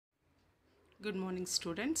Good morning,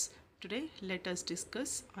 students. Today, let us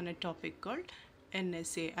discuss on a topic called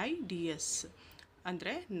NSAIDs,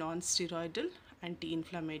 ಅಂದರೆ ನಾನ್ ಸ್ಟಿರಾಯ್ಡಲ್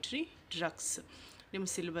ಆ್ಯಂಟಿ-ಇನ್ಫ್ಲಮೇಟರಿ drugs. ನಿಮ್ಮ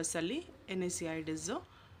ಸಿಲೆಬಸ್ಸಲ್ಲಿ NSAIDs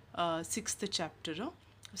sixth chapter.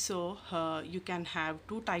 So, you can have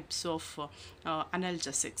two types of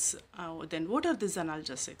analgesics. Then, what are these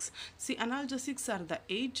analgesics? See, analgesics are the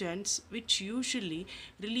agents which usually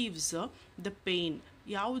relieves the pain.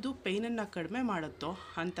 ಯಾವುದು ಪೇನನ್ನು ಕಡಿಮೆ ಮಾಡುತ್ತೋ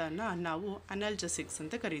ಅಂತನ ನಾವು ಅನಾಲ್ಜೆಸಿಕ್ಸ್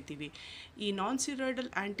ಅಂತ ಕರಿತೀವಿ. ಈ ನಾನ್ ಸ್ಟಿರಾಯ್ಡಲ್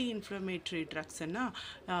ಆ್ಯಂಟಿ inflammatory ಡ್ರಗ್ಸನ್ನು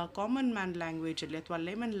common man ಲ್ಯಾಂಗ್ವೇಜಲ್ಲಿ ಅಥವಾ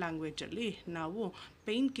ಲೇಮನ್ ಲ್ಯಾಂಗ್ವೇಜಲ್ಲಿ ನಾವು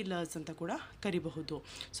ಪೇನ್ ಕಿಲ್ಲರ್ಸ್ ಅಂತ ಕೂಡ ಕರಿಬಹುದು.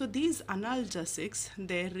 So these ಅನಾಲ್ಜೆಸಿಕ್ಸ್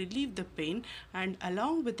they relieve the pain and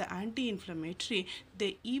along with the anti inflammatory they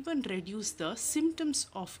even reduce the symptoms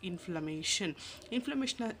of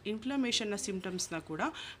ಇನ್ಫ್ಲಮೇಷನ್ನ ಸಿಮ್ಟಮ್ಸ್ನ ಕೂಡ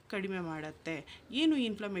ಕಡಿಮೆ ಮಾಡುತ್ತೆ. ಏನು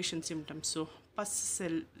ಇನ್ಫ್ಲಮೇಷನ್ ಸಿಮ್ಟಮ್ಸು? ಪಸ್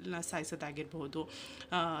ಸೆಲ್ನ ಸಾಯಿಸೋದಾಗಿರ್ಬಹುದು,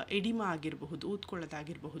 ಎಡಿಮಾ ಆಗಿರಬಹುದು,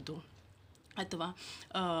 ಊದ್ಕೊಳ್ಳೋದಾಗಿರಬಹುದು, ಅಥವಾ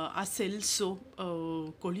ಆ ಸೆಲ್ಸು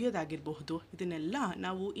ಕೊಳೆಯೋದಾಗಿರಬಹುದು. ಇದನ್ನೆಲ್ಲ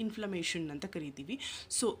ನಾವು ಇನ್ಫ್ಲಮೇಷನ್ ಅಂತ ಕರಿತೀವಿ.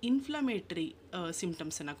 ಸೊ ಇನ್ಫ್ಲಮೇಟ್ರಿ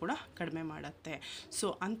ಸಿಮ್ಟಮ್ಸನ್ನು ಕೂಡ ಕಡಿಮೆ ಮಾಡುತ್ತೆ. ಸೊ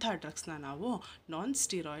ಅಂಥ ಡ್ರಗ್ಸ್ನ ನಾವು ನಾನ್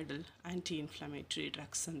ಸ್ಟಿರಾಯ್ಡಲ್ ಆ್ಯಂಟಿ ಇನ್ಫ್ಲಮೇಟ್ರಿ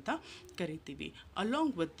ಡ್ರಗ್ಸ್ ಅಂತ ಕರಿತೀವಿ.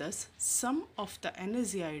 Along with Dus some of the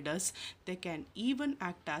NSAIDs they can even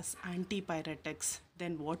act as antipyretics.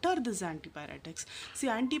 Then what are these antipyretics? See,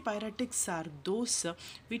 antipyretics are those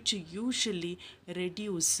which usually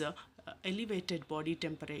reduce elevated body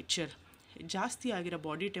temperature. ಜಾಸ್ತಿ ಆಗಿರೋ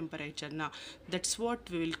body ಟೆಂಪರೇಚರ್ನ, that's what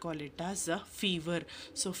we will call it as a fever.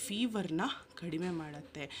 So ಫೀವರ್ನ ಕಡಿಮೆ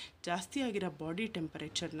ಮಾಡುತ್ತೆ. ಜಾಸ್ತಿ ಆಗಿರೋ body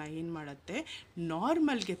ಟೆಂಪರೇಚರ್ನ ಏನು ಮಾಡುತ್ತೆ?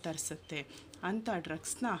 ನಾರ್ಮಲ್ಗೆ ತರಿಸುತ್ತೆ. ಅಂಥ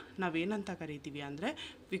ಡ್ರಗ್ಸ್ನ ನಾವೇನಂತ ಕರಿತೀವಿ ಅಂದರೆ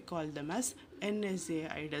we call them as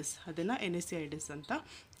NSAIDs. ಅದನ್ನು NSAIDs ಅಂತ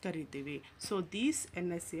ಕರಿತೀವಿ. So these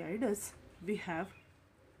NSAIDs we have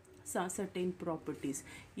certain properties.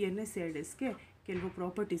 ಈ NSAIDsಗೆ ಕೆಲವು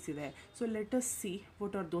ಪ್ರಾಪರ್ಟೀಸ್ ಇದೆ. So let us see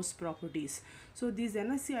what are those properties. So these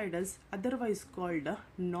NSAIDs otherwise called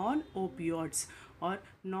non opioids R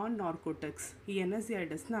non narcotics. ಈ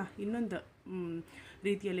NSAIDsನ ಇನ್ನೊಂದು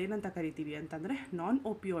ರೀತಿಯಲ್ಲಿ ಏನಂತ ಕರಿತೀವಿ ಅಂತಂದರೆ ನಾನ್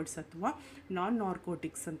ಓಪಿಯಾಯ್ಡ್ಸ್ ಅಥವಾ ನಾನ್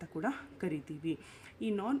ನಾರ್ಕೋಟಿಕ್ಸ್ ಅಂತ ಕೂಡ ಕರಿತೀವಿ. ಈ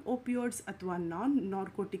ನಾನ್ ಓಪಿಯಾಯ್ಡ್ಸ್ ಅಥವಾ ನಾನ್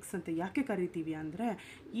ನಾರ್ಕೋಟಿಕ್ಸ್ ಅಂತ ಯಾಕೆ ಕರಿತೀವಿ ಅಂದರೆ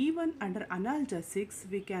even under ಅನಾಲ್ಜೆಸಿಕ್ಸ್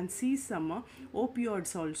we can see some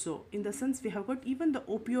opioids also. In the sense we have got even the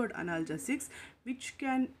opioid ಅನಾಲ್ಜೆಸಿಕ್ಸ್ which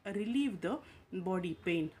can relieve the body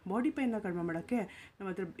pain. Body ಪೇಯ್ನ ಕಡಿಮೆ ಮಾಡೋಕ್ಕೆ ನಮ್ಮ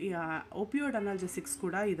ಹತ್ರ ಓಪಿಯಾಯ್ಡ್ ಅನಾಲ್ಜೆಸಿಕ್ಸ್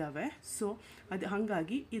ಕೂಡ ಇದ್ದಾವೆ. ಸೊ ಅದು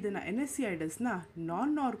ಹಾಗಾಗಿ ಇದನ್ನು NSAIDsನ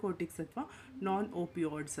ನಾನ್ ನಾರ್ಕೋಟಿಕ್ಸ್ ಅಥವಾ ನಾನ್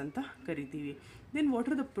ಓಪಿಯಾಯ್ಡ್ಸ್ ಅಂತ ಕರಿತೀವಿ. Then what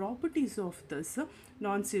are the properties of this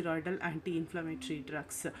non ಸ್ಟಿರಾಯ್ಡಲ್ anti inflammatory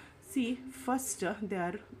drugs? C, first they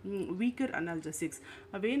are weaker ಅನಾಲ್ಜೆಸಿಕ್ಸ್.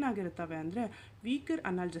 ಅವೇನಾಗಿರ್ತವೆ ಅಂದರೆ ವೀಕರ್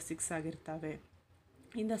ಅನಾಲ್ಜೆಸಿಕ್ಸ್ ಆಗಿರ್ತವೆ.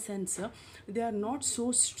 In the sense they are not so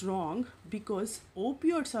strong because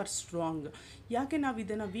opioids are strong. ಯಾಕೆ ನಾವು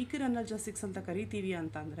ಇದನ್ನು weaker ಅನಾಲ್ಜೆಸಿಕ್ಸ್ ಅಂತ ಕರಿತೀವಿ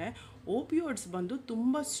ಅಂತಂದರೆ ಓಪಿಯಾಯ್ಡ್ಸ್ ಬಂದು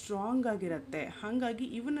ತುಂಬ ಸ್ಟ್ರಾಂಗ್ ಆಗಿರುತ್ತೆ. ಹಾಗಾಗಿ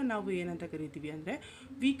ಇವನ್ನ ನಾವು ಏನಂತ ಕರಿತೀವಿ ಅಂದರೆ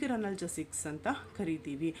ವೀಕರ್ ಅನಾಲ್ಜೆಸಿಕ್ಸ್ ಅಂತ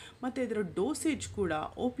ಕರಿತೀವಿ. ಮತ್ತು ಇದರ ಡೋಸೇಜ್ ಕೂಡ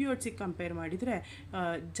ಓಪಿಯಾಯ್ಡ್ಸಿಗೆ ಕಂಪೇರ್ ಮಾಡಿದರೆ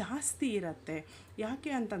ಜಾಸ್ತಿ ಇರುತ್ತೆ.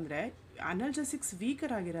 ಯಾಕೆ ಅಂತಂದರೆ ಅನಾಲ್ಜೆಸಿಕ್ಸ್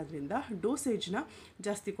ವೀಕರ್ ಆಗಿರೋದ್ರಿಂದ ಡೋಸೇಜ್ನ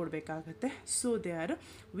ಜಾಸ್ತಿ ಕೊಡಬೇಕಾಗತ್ತೆ. So they are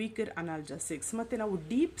weaker ಅನಾಲ್ಜೆಸಿಕ್ಸ್. ಮತ್ತು ನಾವು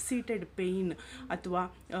ಡೀಪ್ ಸೀಟೆಡ್ ಪೇಯ್ನ್ ಅಥವಾ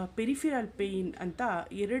ಪೆರಿಫಿರಲ್ ಪೇಯ್ನ್ ಅಂತ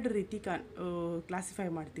ಎರಡು ರೀತಿ ಕ್ಲಾಸಿಫೈ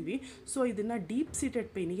ಮಾಡ್ತೀವಿ. ಸೊ ಇದನ್ನು ಡೀಪ್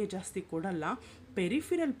ಸೀಟೆಡ್ ಪೇಯ್ನಿಗೆ ಜಾಸ್ತಿ ಕೊಡಲ್ಲ,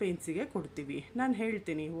 ಪೆರಿಫಿರಲ್ ಪೇಯ್ನ್ಸಿಗೆ ಕೊಡ್ತೀವಿ. ನಾನು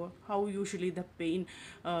ಹೇಳ್ತೀನಿ how usually the pain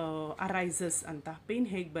arises ಅಂತ, ಪೇಯ್ನ್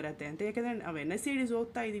ಹೇಗೆ ಬರುತ್ತೆ ಅಂತ. ಯಾಕೆಂದರೆ ನಾವು NSAIDs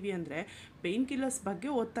ಓದ್ತಾ ಇದ್ದೀವಿ ಅಂದರೆ ಪೇಯ್ನ್ ಕಿಲ್ಲರ್ಸ್ ಬಗ್ಗೆ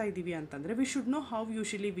ಓದ್ತಾ ಇದ್ದೀವಿ ಅಂತಂದರೆ we should know how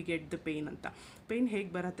usually we get the pain ಅಂತ. ಪೇಯ್ನ್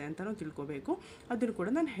ಹೇಗೆ ಬರುತ್ತೆ ಅಂತಲೂ ತಿಳ್ಕೊಬೇಕು. ಅದನ್ನು ಕೂಡ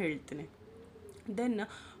ನಾನು ಹೇಳ್ತೀನಿ. Then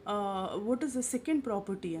what is the second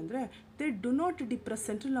property ಅಂದರೆ they do not depress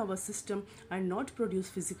central nervous system and not produce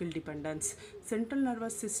physical dependence. Central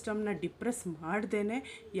nervous ಸಿಸ್ಟಮ್ನ ಡಿಪ್ರೆಸ್ ಮಾಡ್ದೇ,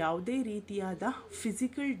 ಯಾವುದೇ ರೀತಿಯಾದ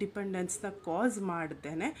ಫಿಸಿಕಲ್ ಡಿಪೆಂಡೆನ್ಸ್ನ ಕಾಸ್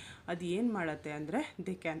ಮಾಡ್ದೇ ಅದು ಏನು ಮಾಡುತ್ತೆ ಅಂದರೆ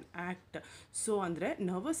ದೇ ಕ್ಯಾನ್ ಆ್ಯಕ್ಟ್. ಸೊ ಅಂದರೆ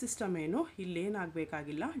ನರ್ವಸ್ ಸಿಸ್ಟಮ್ ಏನು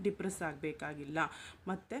ಇಲ್ಲೇನಾಗಬೇಕಾಗಿಲ್ಲ, ಡಿಪ್ರೆಸ್ ಆಗಬೇಕಾಗಿಲ್ಲ,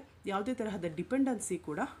 ಮತ್ತು ಯಾವುದೇ ತರಹದ ಡಿಪೆಂಡೆನ್ಸಿ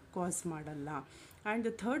ಕೂಡ ಕಾಸ್ ಮಾಡಲ್ಲ. And the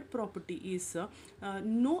third property is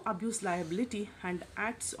no abuse liability and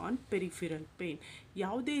acts on ಪೆರಿಫಿರಲ್ pain.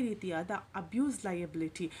 ಯಾವುದೇ ರೀತಿಯಾದ ಅಬ್ಯೂಸ್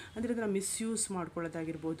ಲಯಬಿಲಿಟಿ ಅಂದರೆ ಅದನ್ನು ಮಿಸ್ಯೂಸ್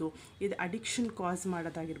ಮಾಡ್ಕೊಳ್ಳೋದಾಗಿರ್ಬೋದು, ಇದು ಅಡಿಕ್ಷನ್ ಕಾಸ್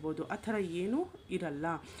ಮಾಡೋದಾಗಿರ್ಬೋದು, ಆ ಥರ ಏನೂ ಇರಲ್ಲ.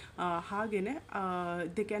 ಹಾಗೆಯೇ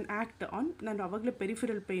ದೇ ಕ್ಯಾನ್ ಆ್ಯಕ್ಟ್ ಆನ್, ನಾನು ಆವಾಗಲೇ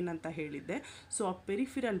ಪೆರಿಫಿರಲ್ ಪೇಯ್ನ್ ಅಂತ ಹೇಳಿದ್ದೆ. ಸೊ ಆ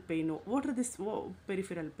ಪೆರಿಫಿರಲ್ pain, what are this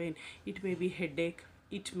ಪೆರಿಫಿರಲ್ pain? It may be headache,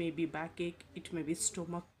 It may be backache, it may be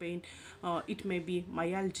stomach pain, it may be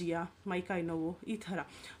myalgia, ಮೈಕೈ ನೋವು,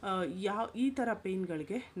 ಈ ಥರ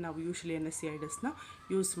ಪೇಯ್ನ್ಗಳಿಗೆ ನಾವು ಯೂಶ್ವಲಿ NSAIDsನ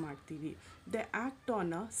ಯೂಸ್ ಮಾಡ್ತೀವಿ. They act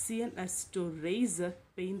on CNS to rice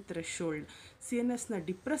pain threshold. CNSನ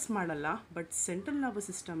depress ಮಾಡಲ್ಲ, but central nervous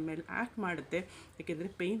system ಮೇಲೆ act ಮಾಡುತ್ತೆ, ಯಾಕೆಂದರೆ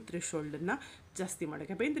ಪೇಯ್ನ್ ಥ್ರೆಶೋಲ್ಡನ್ನು ಜಾಸ್ತಿ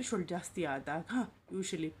ಮಾಡೋಕ್ಕೆ. ಪೇಯ್ನ್ ಥ್ರೆಶೋಲ್ಡ್ ಜಾಸ್ತಿ ಆದಾಗ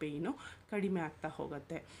ಯೂಶ್ವಲಿ ಪೇಯ್ನು ಕಡಿಮೆ ಆಗ್ತಾ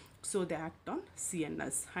ಹೋಗುತ್ತೆ. So they act on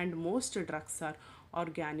CNS, and most drugs are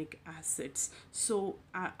organic acids. So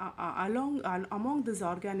among this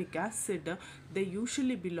organic acid, they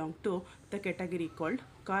usually belong to the category called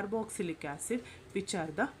carboxylic acid, which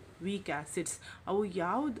are the weak acids. ಅವು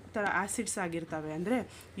ಯಾವ ಥರ acids ಆಗಿರ್ತವೆ ಅಂದರೆ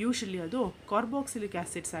usually ಅದು carboxylic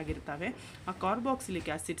acids ಆಗಿರ್ತವೆ. ಆ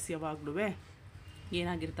carboxylic acids ಯಾವಾಗಲೂ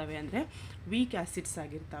ಏನಾಗಿರ್ತವೆ ಅಂದರೆ ವೀಕ್ ಆ್ಯಸಿಡ್ಸ್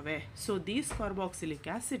ಆಗಿರ್ತವೆ. So these carboxylic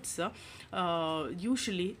acids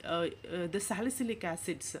usually the salicylic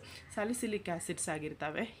acids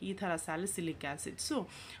ಆಗಿರ್ತವೆ. ಈ ಥರ ಸ್ಯಾಲಿಸಿಲಿಕ್ ಆ್ಯಸಿಡ್ಸು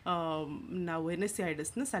ನಾವು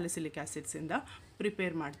NSAIDsನ ಸ್ಯಾಲಿಸಿಲಿಕ್ ಆ್ಯಸಿಡ್ಸಿಂದ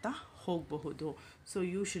ಪ್ರಿಪೇರ್ ಮಾಡ್ತಾ ಹೋಗಬಹುದು. So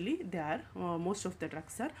usually they are most of the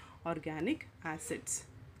drugs R organic acids.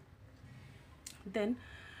 Then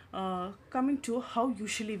coming to how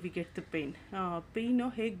usually we get the pain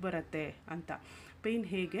ಹೇಗೆ ಬರುತ್ತೆ ಅಂತ, pain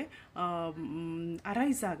ಹೇಗೆ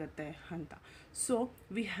ಅರೈಸ್ ಆಗುತ್ತೆ ಅಂತ. So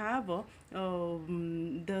we have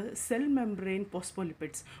the cell membrane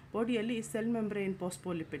ಫಾಸ್ಫೋಲಿಪಿಡ್ಸ್. ಬಾಡಿಯಲ್ಲಿ ಸೆಲ್ ಮೆಂಬ್ರೇನ್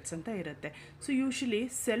ಫಾಸ್ಫೋಲಿಪಿಡ್ಸ್ ಅಂತ ಇರುತ್ತೆ. ಸೊ ಯೂಶ್ವಲಿ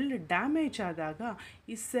ಸೆಲ್ ಡ್ಯಾಮೇಜ್ ಆದಾಗ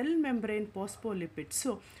ಈ ಸೆಲ್ ಮೆಂಬ್ರೇನ್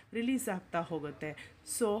ಫಾಸ್ಫೋಲಿಪಿಡ್ಸು ರಿಲೀಸ್ ಆಗ್ತಾ ಹೋಗುತ್ತೆ.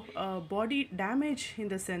 So body damage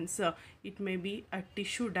in the sense it may be a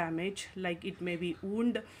tissue damage, like it may be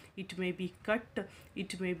wound, it may be cut,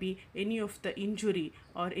 it may be any of the injury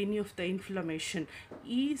or any of the inflammation.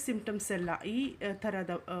 ಈ symptoms ಎಲ್ಲ, ಈ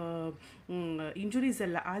ಥರದ injuries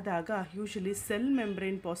ಎಲ್ಲ ಆದಾಗ usually cell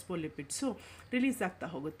membrane ಫಾಸ್ಫೋಲಿಪಿಡ್ಸು release ಆಗ್ತಾ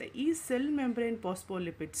ಹೋಗುತ್ತೆ. ಈ cell membrane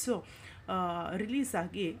ಫಾಸ್ಫೋಲಿಪಿಡ್ಸು release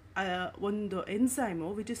ಆಗಿ ಒಂದು enzyme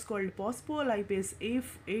which is called ಫಾಸ್ಫೋಲೈಪೇಸ್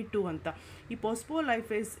A2 ಅಂತ. ಈ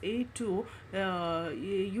ಫಾಸ್ಫೋಲೈಪೇಸ್ A2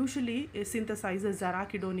 usually synthesizes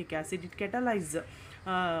arachidonic acid. It catalyzes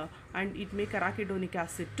and it make arachidonic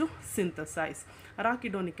acid to synthesize.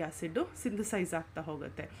 Arachidonic acid synthesize ಆಗ್ತಾ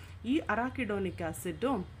ಹೋಗುತ್ತೆ. ಈ arachidonic acid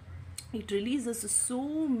it releases so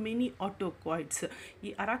many autocoids. ಈ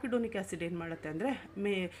ಅರಾಕಿಡೋನಿಕ್ acid ಏನು ಮಾಡುತ್ತೆ ಅಂದರೆ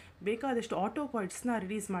ಬೇಕಾದಷ್ಟು ಆಟೋಕಾಯ್ಡ್ಸ್ನ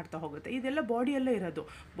ರಿಲೀಸ್ ಮಾಡ್ತಾ ಹೋಗುತ್ತೆ. ಇದೆಲ್ಲ ಬಾಡಿಯಲ್ಲೇ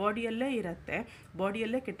ಇರುತ್ತೆ,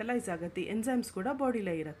 ಬಾಡಿಯಲ್ಲೇ ಕೆಟಲೈಸ್ ಆಗುತ್ತೆ. ಎನ್ಸೈಮ್ಸ್ ಕೂಡ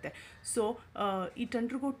ಬಾಡಿಯಲ್ಲೇ ಇರುತ್ತೆ. So it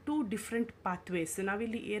undergo 2 different pathways.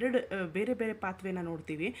 ನಾವಿಲ್ಲಿ 2 ಬೇರೆ ಬೇರೆ ಪಾತ್ವೇನ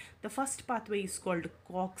ನೋಡ್ತೀವಿ. The first pathway is called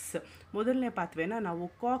Cox. ಮೊದಲನೇ ಪಾತ್ವೇನ ನಾವು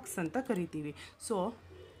ಕಾಕ್ಸ್ ಅಂತ ಕರಿತೀವಿ. So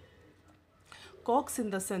COX in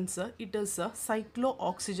the sense it is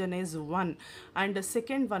cyclooxygenase 1 and the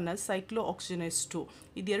second one is cyclooxygenase 2.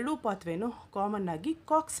 ಇದೆರಡೂ ಪಾತ್ವೇನು common ಆಗಿ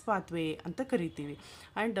ಕಾಕ್ಸ್ ಪಾತ್ವೇ ಅಂತ ಕರಿತೀವಿ.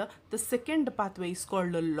 And the second pathway is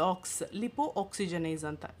called LOX, ಲಿಪೋಆಕ್ಸಿಜನೇಸ್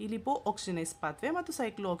ಅಂತ. ಈ ಲಿಪೋಆಕ್ಸಿಜನೇಸ್ pathway ಮತ್ತು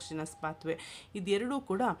ಸೈಕ್ಲೋಆಕ್ಸಿಜನೇಸ್ ಪಾತ್ವೇ ಇದೆರಡೂ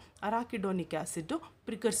ಕೂಡ ಅರಾಕಿಡೋನಿಕ್ acid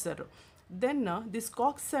ಪ್ರಿಕರ್ಸರು. Then this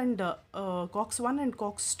COX1 and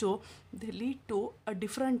COX2 they lead to a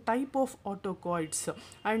different type of autocoids,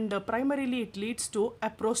 and primarily it leads to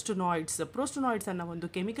prostanoids. Prostanoids ಅನ್ನೋ ಒಂದು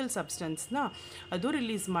chemical ಸಬ್ಸ್ಟೆನ್ಸ್ನ ಅದು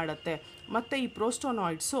release ಮಾಡುತ್ತೆ. ಮತ್ತು ಈ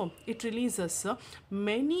ಪ್ರೋಸ್ಟೋನಾಯ್ಡ್ಸು it releases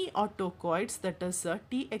many ಆಟೋಕಾಯ್ಡ್ಸ್, that is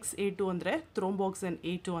TXA2 ಅಂದರೆ ಥ್ರೋಂಬೋಕ್ಸಿನ್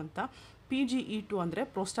A2 ಅಂತ, PGE2 ಅಂದರೆ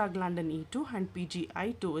ಪ್ರೋಸ್ಟಾಗ್ಲಾಂಡಿನ್ E2 and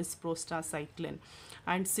PGI2 is prostacyclin.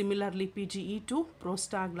 And similarly PGE2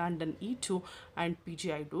 prostaglandin E2 and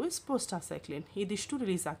PGI2 is prostacyclin. ಇದಿಷ್ಟು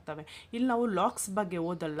ರಿಲೀಸ್ ಆಗ್ತವೆ. ಇಲ್ಲಿ ನಾವು ಲಾಕ್ಸ್ ಬಗ್ಗೆ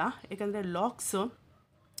ಓದಲ್ಲ, ಯಾಕಂದರೆ LOX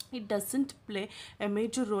it doesn't play a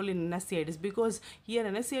major role in NSAIDs because here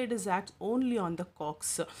NSAIDs acts only on the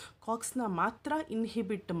COX-ನ ಮಾತ್ರ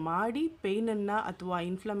inhibit ಮಾಡಿ ಪೇಯ್ನನ್ನು ಅಥವಾ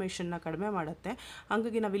ಇನ್ಫ್ಲಮೇಷನ್ನ ಕಡಿಮೆ ಮಾಡುತ್ತೆ.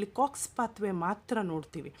 ಹಾಗಾಗಿ ನಾವಿಲ್ಲಿ ಕಾಕ್ಸ್ ಪಾತ್ವೇ ಮಾತ್ರ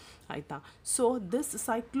ನೋಡ್ತೀವಿ, ಆಯಿತಾ. So this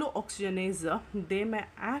ಸೈಕ್ಲೋಆಕ್ಸಿಜನೇಸ್ they may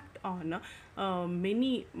act on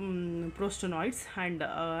many prostanoids, and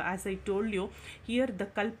as I told you here the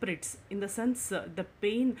culprits in the sense the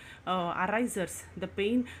pain arisers, the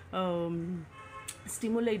pain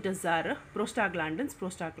stimulators are prostaglandins,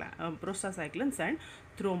 prostacyclins and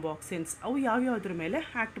thromboxins. ಅವು ಯಾವ್ಯಾವ್ದ್ರ ಮೇಲೆ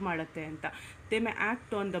act ಮಾಡುತ್ತೆ ಅಂತ. They may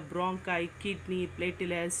act on the bronchi, kidney,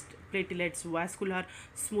 platelets, vascular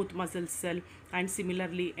smooth muscle cell, and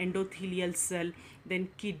similarly endothelial cell, then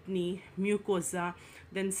kidney, mucosa,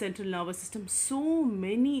 then central nervous system. So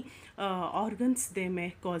many organs they may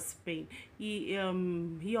cause pain.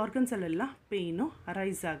 ಈ ಆರ್ಗನ್ಸಲ್ಲೆಲ್ಲ pain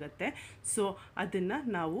arise ಆಗುತ್ತೆ. So ಅದನ್ನು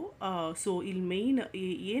ನಾವು so ಇಲ್ಲಿ main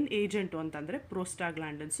ಏನು agent ಅಂತಂದರೆ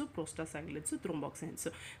ಪ್ರೋಸ್ಟಾಗ್ಲಾಂಡನ್ಸು, ಪ್ರೋಸ್ಟಾಸೈಕ್ಲಿನ್ಸು,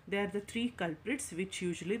 ಥ್ರೋಂಬೋಕ್ಸಿನ್ಸು. They are the 3 culprits which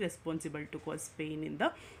usually responsible to cause pain in the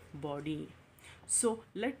body. So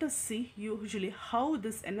let us see usually how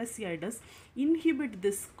this NSAIDs inhibit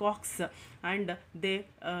this COX and they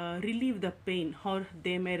relieve the pain, or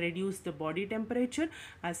they may reduce the body temperature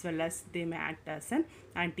as well as they may act as an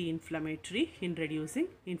anti-inflammatory in reducing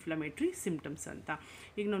inflammatory symptoms ಅಂತ.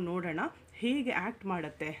 ಈಗ ನಾವು ನೋಡೋಣ ಹೇಗೆ act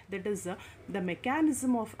ಮಾಡುತ್ತೆ, that is the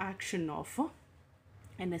mechanism of action of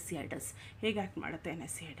NSAIDs. ಹೇಗೆ act ಮಾಡುತ್ತೆ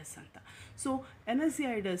NSAIDs ಅಂತ. So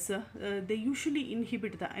NSAIDs they usually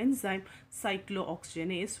inhibit the enzyme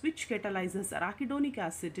cyclooxygenase which catalyzes arachidonic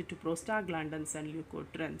acid to prostaglandins and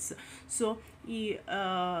leukotrienes. So ಈ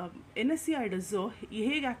NSAIDs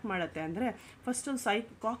ಹೇಗೆ ಆ್ಯಕ್ಟ್ ಮಾಡುತ್ತೆ ಅಂದರೆ ಫಸ್ಟು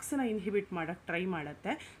ಕಾಕ್ಸನ್ನ ಇನ್ಹಿಬಿಟ್ ಮಾಡೋಕ್ಕೆ try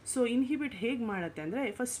ಮಾಡುತ್ತೆ. So inhibit ಹೇಗೆ ಮಾಡುತ್ತೆ ಅಂದರೆ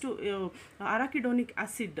ಫಸ್ಟು ಅರಾಕಿಡೋನಿಕ್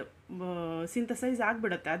ಆ್ಯಸಿಡ್ ಸಿಂಥಸೈಸ್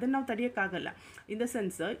ಆಗಿಬಿಡುತ್ತೆ, ಅದನ್ನು ನಾವು ತಡೆಯೋಕ್ಕಾಗಲ್ಲ. ಇನ್ ದ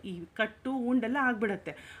ಸೆನ್ಸ್ ಈ ಕಟ್ಟು ಉಂಡೆಲ್ಲ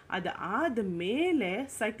ಆಗಿಬಿಡುತ್ತೆ. ಅದು ಆದಮೇಲೆ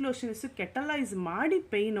ಸೈಕ್ಲೋಶಿನಸ್ಸು ಕೆಟಲೈಸ್ ಮಾಡಿ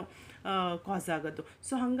ಪೇಯ್ನು ಕಾಸ್ ಆಗೋದು.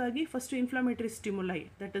 ಸೊ ಹಾಗಾಗಿ first inflammatory stimuli,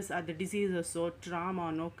 that is ಅದು ಡಿಸೀಸಸ್ಸು,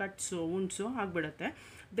 ಟ್ರಾಮಾನೋ, ಕಟ್ಸು, ಉಂಡ್ಸು ಆಗಿಬಿಡುತ್ತೆ.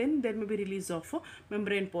 Then there may be release of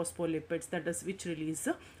membrane phospholipids, that is which release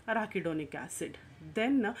arachidonic acid.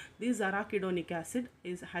 Then this arachidonic acid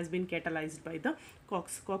has been catalyzed by the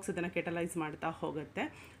COX adana catalyze ಮಾಡ್ತಾ ಹೋಗುತ್ತೆ,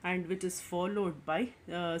 and which is followed by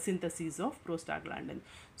synthesis of prostaglandin.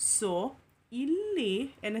 So ಇಲ್ಲಿ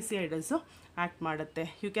NSAIDs act ಮಾಡುತ್ತೆ.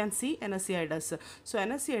 You can see NSAIDs. So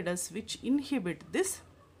NSAIDs which inhibit this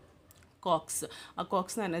COX, ಆ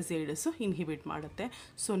COXನ NSAIDs inhibit ಮಾಡುತ್ತೆ.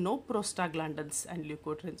 So no ಪ್ರೋಸ್ಟಾಗ್ಲಾಂಡನ್ಸ್ and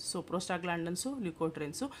ಲ್ಯೂಕೋಟ್ರಿನ್ಸ್. So ಪ್ರೋಸ್ಟಾಗ್ಲಾಂಡನ್ಸು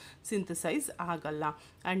ಲ್ಯೂಕೋಟ್ರಿನ್ಸು synthesise ಆಗಲ್ಲ,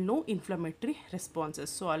 and no inflammatory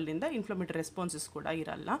responses. So ಅಲ್ಲಿಂದ inflammatory responses ಕೂಡ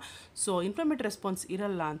ಇರಲ್ಲ. So inflammatory response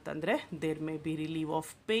ಇರಲ್ಲ ಅಂತಂದರೆ there may be relieve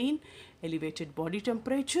of pain, elevated body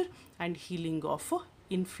temperature and healing of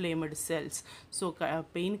inflamed cells. So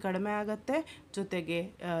pain ಕಡಿಮೆ ಆಗುತ್ತೆ, ಜೊತೆಗೆ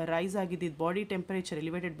rice ಆಗಿದ್ದಿದ್ದು body temperature,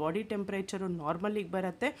 elevated body temperature ನಾರ್ಮಲಿಗೆ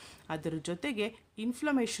ಬರುತ್ತೆ. ಅದರ ಜೊತೆಗೆ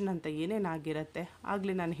ಇನ್ಫ್ಲಮೇಷನ್ ಅಂತ ಏನೇನಾಗಿರುತ್ತೆ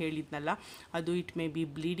ಆಗಲೇ ನಾನು ಹೇಳಿದ್ನಲ್ಲ, ಅದು ಇಟ್ ಮೇ ಬಿ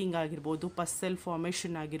ಬ್ಲೀಡಿಂಗ್ ಆಗಿರ್ಬೋದು, ಪಸ್ ಸೆಲ್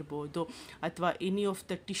ಫಾರ್ಮೇಷನ್ ಆಗಿರ್ಬೋದು, ಅಥವಾ any of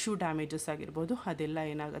the tissue damages ಆಗಿರ್ಬೋದು, ಅದೆಲ್ಲ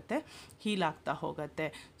ಏನಾಗುತ್ತೆ ಹೀಲ್ ಆಗ್ತಾ ಹೋಗುತ್ತೆ.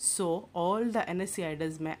 So all the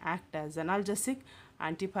NSAIDs May act as analgesic,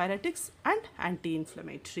 ಆಂಟಿಪೈರೆಟಿಕ್ಸ್ and anti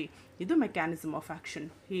inflammatory. ಇದು ಮೆಕ್ಯಾನಿಸಮ್ ಆಫ್ ಆ್ಯಕ್ಷನ್,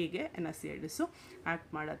 ಹೇಗೆ NSAIDs ಆ್ಯಕ್ಟ್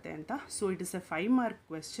ಮಾಡುತ್ತೆ ಅಂತ. So it is a 5 mark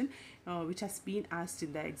question which has been asked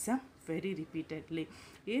in the exam very repeatedly.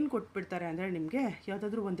 ಏನು ಕೊಟ್ಬಿಡ್ತಾರೆ ಅಂದರೆ ನಿಮಗೆ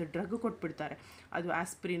ಯಾವುದಾದ್ರೂ ಒಂದು ಡ್ರಗ್ ಕೊಟ್ಬಿಡ್ತಾರೆ, ಅದು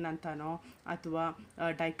ಆಸ್ಪಿರಿನ್ ಅಂತಾನೋ ಅಥವಾ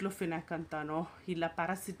ಡೈಕ್ಲೋಫಿನಾಕ್ ಅಂತಾನೋ ಇಲ್ಲ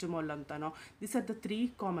paracetamol ಅಂತಾನೋ. This are the 3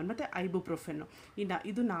 common, ಮತ್ತು ಐಬುಪ್ರೊಫೆನ್ನು.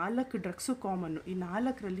 ಇದು 4 ಡ್ರಗ್ಸು ಕಾಮನ್ನು. ಈ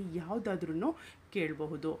 4ರಲ್ಲಿ ಯಾವುದಾದ್ರೂ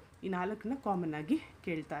ಕೇಳಬಹುದು. ಈ 4ನ್ನ ಕಾಮನ್ ಆಗಿ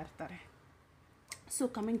ಕೇಳ್ತಾ ಇರ್ತಾರೆ. So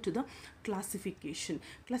coming to the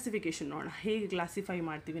classification ನೋಡೋಣ, ಹೇಗೆ ಕ್ಲಾಸಿಫೈ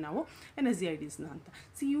ಮಾಡ್ತೀವಿ ನಾವು NSAIDsನ ಅಂತ.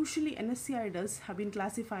 C usually NSAIDs have been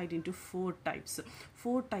classified into 4 types.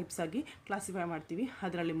 4 types ಆಗಿ ಕ್ಲಾಸಿಫೈ ಮಾಡ್ತೀವಿ.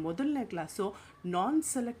 ಅದರಲ್ಲಿ ಮೊದಲನೇ ಕ್ಲಾಸು ನಾನ್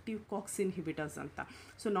ಸೆಲೆಕ್ಟಿವ್ ಕಾಕ್ಸ್ ಇನ್ಹಿಬಿಟರ್ಸ್ ಅಂತ.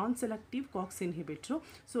 ಸೊ ನಾನ್ ಸೆಲೆಕ್ಟಿವ್ ಕಾಕ್ಸ್ ಇನ್ಹಿಬಿಟ್ರು.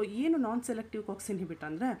 ಸೊ ಏನು ನಾನ್ ಸೆಲೆಕ್ಟಿವ್ ಕಾಕ್ಸ್ ಇನ್ಹಿಬಿಟರ್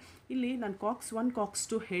ಅಂದರೆ, ಇಲ್ಲಿ ನಾನು COX 1 COX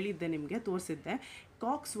 2 ಹೇಳಿದ್ದೆ, ನಿಮಗೆ ತೋರಿಸಿದ್ದೆ.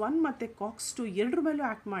 COX 1 ಮತ್ತು COX 2 ಎರಡರ ಮೇಲೂ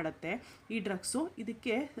ಆ್ಯಕ್ಟ್ ಮಾಡುತ್ತೆ ಈ ಡ್ರಗ್ಸು.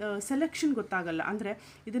 ಇದಕ್ಕೆ ಸೆಲೆಕ್ಷನ್ ಗೊತ್ತಾಗಲ್ಲ, ಅಂದರೆ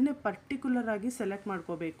ಇದನ್ನೇ ಪರ್ಟಿಕ್ಯುಲರ್ ಆಗಿ ಸೆಲೆಕ್ಟ್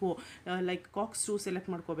ಮಾಡ್ಕೋಬೇಕು, ಲೈಕ್ COX 2 ಸೆಲೆಕ್ಟ್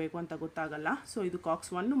ಮಾಡ್ಕೋಬೇಕು ಅಂತ ಗೊತ್ತಾಗಲ್ಲ. ಸೊ ಇದು COX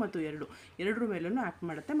 1 ಮತ್ತು 2 ಎರಡರ ಮೇಲೂ ಆ್ಯಕ್ಟ್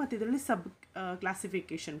ಮಾಡುತ್ತೆ. ಮತ್ತು ಇದರಲ್ಲಿ ಸಬ್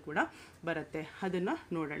ಕ್ಲಾಸಿಫಿಕೇಷನ್ ಕೂಡ ಬರುತ್ತೆ, ಅದನ್ನು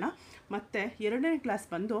ನೋಡೋಣ. ಮತ್ತು ಎರಡನೇ ಕ್ಲಾಸ್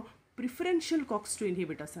ಬಂದು ಪ್ರಿಫರೆನ್ಷಿಯಲ್ COX 2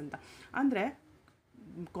 ಇನ್ಹಿಬಿಟರ್ಸ್ ಅಂತ. ಅಂದರೆ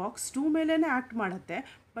COX 2 ಮೇಲೇ ಆ್ಯಕ್ಟ್ ಮಾಡುತ್ತೆ,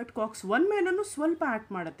 ಬಟ್ COX 1 ಮೇಲೂ ಸ್ವಲ್ಪ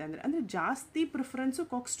ಆ್ಯಕ್ಟ್ ಮಾಡುತ್ತೆ. ಅಂದರೆ ಜಾಸ್ತಿ ಪ್ರಿಫರೆನ್ಸು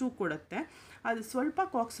COX 2 ಕೊಡುತ್ತೆ, ಅದು ಸ್ವಲ್ಪ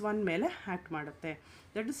COX 1 ಮೇಲೆ ಆ್ಯಕ್ಟ್ ಮಾಡುತ್ತೆ.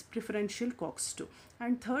 That is preferential COX 2.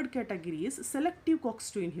 And third category is selective COX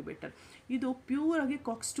 2 inhibitor. ಇದು ಪ್ಯೂರಾಗಿ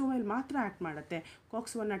COX 2 ಮೇಲೆ ಮಾತ್ರ ಆ್ಯಕ್ಟ್ ಮಾಡುತ್ತೆ,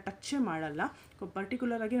 COX 1ನ ಟಚ್ಚೇ ಮಾಡಲ್ಲ.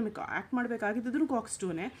 ಪರ್ಟಿಕ್ಯುಲರಾಗಿ ನಮಗೆ ಆ್ಯಕ್ಟ್ ಮಾಡಬೇಕಾಗಿದ್ದರೂ COX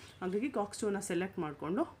 2ನೇ, ಹಾಗಾಗಿ COX 2ನ ಸೆಲೆಕ್ಟ್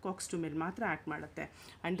ಮಾಡಿಕೊಂಡು COX 2 ಮೇಲೆ ಮಾತ್ರ ಆ್ಯಕ್ಟ್ ಮಾಡುತ್ತೆ.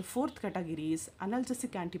 And the fourth category is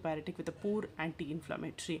analgesic ಆ್ಯಂಟಿಪೈರೆಟಿಕ್ with a poor anti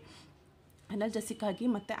inflammatory. Analgesic ಆಗಿ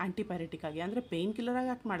ಮತ್ತು ಆ್ಯಂಟಿಪೈರೆಟಿಕ್ ಆಗಿ, ಅಂದರೆ ಪೇಯ್ನ್ ಕಿಲ್ಲರಾಗಿ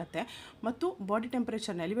ಆ್ಯಕ್ಟ್ ಮಾಡುತ್ತೆ ಮತ್ತು ಬಾಡಿ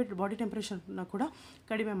ಟೆಂಪ್ರೇಚರ್ನ, ಎಲಿವೇಟೆಡ್ ಬಾಡಿ ಟೆಂಪ್ರೇಚರ್ನ ಕೂಡ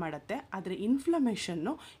ಕಡಿಮೆ ಮಾಡುತ್ತೆ. ಆದರೆ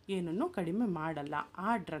ಇನ್ಫ್ಲಮೇಷನ್ನು ಏನನ್ನು ಕಡಿಮೆ ಮಾಡಲ್ಲ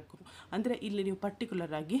ಆ ಡ್ರಗ್ಗು. ಅಂದರೆ ಇಲ್ಲಿ ನೀವು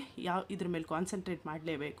ಪರ್ಟಿಕ್ಯುಲರಾಗಿ ಇದ್ರ ಮೇಲೆ ಕಾನ್ಸಂಟ್ರೇಟ್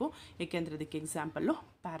ಮಾಡಲೇಬೇಕು, ಏಕೆಂದರೆ ಅದಕ್ಕೆ ಎಕ್ಸಾಂಪಲ್ಲು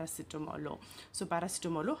ಪ್ಯಾರಾಸಿಟಮೋಲು. ಸೊ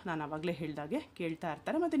ಪ್ಯಾರಾಸಿಟಮೋಲು ನಾನು ಆವಾಗಲೇ ಹೇಳಿದಾಗೆ ಕೇಳ್ತಾ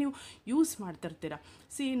ಇರ್ತಾರೆ ಮತ್ತು ನೀವು ಯೂಸ್ ಮಾಡ್ತಿರ್ತೀರ.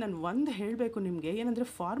 ಸಿ ನಾನು ಒಂದು ಹೇಳಬೇಕು ನಿಮಗೆ, ಏನಂದರೆ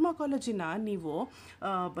ಫಾರ್ಮಕಾಲಜಿನ ನೀವು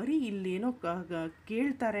ಬರೀ ಇಲ್ಲೇನೋ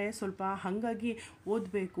ಕೇಳ್ತಾರೆ, ಸ್ವಲ್ಪ ಹಂಗೆ ಹಾಗಾಗಿ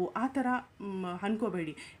ಓದಬೇಕು ಆ ಥರ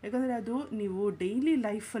ಅನ್ಕೋಬೇಡಿ. ಯಾಕಂದರೆ ಅದು ನೀವು ಡೈಲಿ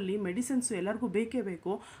ಲೈಫಲ್ಲಿ ಮೆಡಿಸಿನ್ಸು ಎಲ್ಲರಿಗೂ ಬೇಕೇ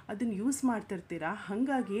ಬೇಕು, ಅದನ್ನು ಯೂಸ್ ಮಾಡ್ತಿರ್ತೀರ.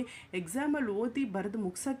 ಹಾಗಾಗಿ ಎಕ್ಸಾಮಲ್ಲಿ ಓದಿ ಬರೆದು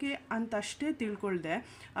ಮುಗ್ಸೋಕ್ಕೆ ಅಂತ ಅಷ್ಟೇ ತಿಳ್ಕೊಳ್ದೆ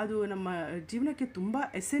ಅದು ನಮ್ಮ ಜೀವನಕ್ಕೆ ತುಂಬ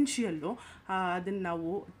ಎಸೆನ್ಷಿಯಲ್ಲು. ಅದನ್ನು ನಾವು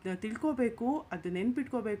ತಿಳ್ಕೋಬೇಕು, ಅದು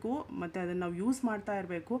ನೆನ್ಪಿಟ್ಕೋಬೇಕು, ಮತ್ತು ಅದನ್ನು ನಾವು ಯೂಸ್ ಮಾಡ್ತಾ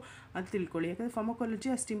ಇರಬೇಕು ಅಂತ ತಿಳ್ಕೊಳ್ಳಿ. ಯಾಕಂದರೆ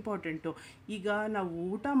ಫಾರ್ಮಕಾಲಜಿ ಅಷ್ಟು ಇಂಪಾರ್ಟೆಂಟು. ಈಗ ನಾವು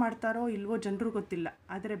ಊಟ ಮಾಡ್ತಾರೋ ಇಲ್ವೋ ಜನರು ಗೊತ್ತಿಲ್ಲ,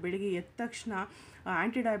 ಆದರೆ ಬೆಳಿಗ್ಗೆ ಎದ್ದ ತಕ್ಷಣ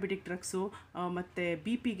ಆ್ಯಂಟಿ ಡಯಾಬಿಟಿಕ್ ಡ್ರಗ್ಸು ಮತ್ತು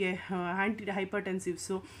ಬಿ ಪಿಗೆ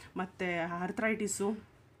ಹೈಪರ್ಟೆನ್ಸಿವ್ಸು ಮತ್ತು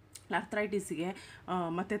ಆರ್ಥ್ರೈಟಿಸ್ಗೆ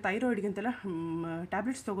ಮತ್ತು ಥೈರಾಯ್ಡ್ಗೆ ಅಂತೆಲ್ಲ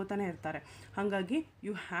ಟ್ಯಾಬ್ಲೆಟ್ಸ್ ತೊಗೋತಾನೆ ಇರ್ತಾರೆ. ಹಾಗಾಗಿ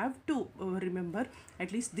you have to remember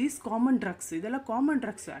at least these common drugs. ಇದೆಲ್ಲ ಕಾಮನ್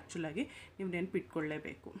ಡ್ರಗ್ಸ್ ಆ್ಯಕ್ಚುಲಾಗಿ ನೀವು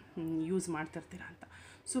ನೆನ್ಪಿಟ್ಕೊಳ್ಳೇಬೇಕು ಯೂಸ್ ಮಾಡ್ತಿರ್ತೀರ ಅಂತ.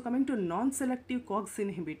 So coming to non-selective COX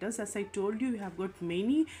inhibitors, as I told you, we have got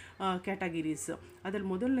many categories. ಅದರಲ್ಲಿ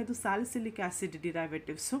ಮೊದಲನೇದು salicylic acid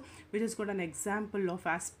ಡಿರೈವೇಟಿವ್ಸು, which is got an example of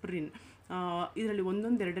ಆಸ್ಪ್ರಿನ್. ಇದರಲ್ಲಿ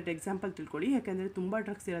ಒಂದೊಂದೆರಡು example ತಿಳ್ಕೊಳ್ಳಿ, ಯಾಕೆಂದರೆ ತುಂಬ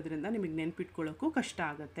drugs ಇರೋದ್ರಿಂದ ನಿಮಗೆ ನೆನ್ಪಿಟ್ಕೊಳ್ಳೋಕ್ಕೂ ಕಷ್ಟ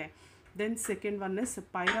ಆಗುತ್ತೆ. Then second one is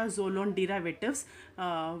pyrazolone derivatives,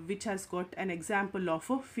 which has got an example of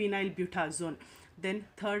phenylbutazone. Then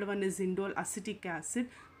third one is indole acetic acid,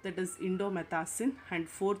 that is indomethacin, and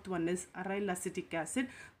fourth one is aryl acetic acid,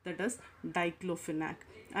 that is diclofenac.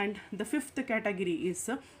 And the fifth category is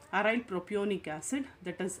aryl propionic acid,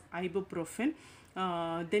 that is ibuprofen,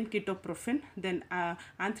 then ketoprofen, then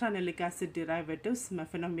anthranilic acid derivatives,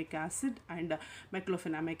 mefenamic acid and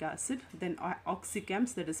meclofenamic acid, then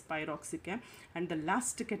oxycams, that is pyroxycam, and the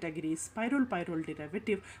last category is pyrrole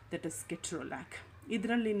derivative, that is ketorolac.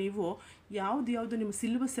 ಇದರಲ್ಲಿ ನೀವು ಯಾವುದು ನಿಮ್ಮ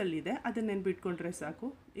ಸಿಲೆಬಸ್ಸಲ್ಲಿದೆ ಅದನ್ನು ನೆನ್ಪಿಟ್ಕೊಂಡ್ರೆ ಸಾಕು.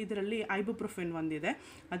 ಇದರಲ್ಲಿ ಐಬುಪ್ರೊಫೆನ್ ಒಂದಿದೆ,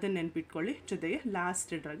 ಅದನ್ನು ನೆನ್ಪಿಟ್ಕೊಳ್ಳಿ. ಜೊತೆಗೆ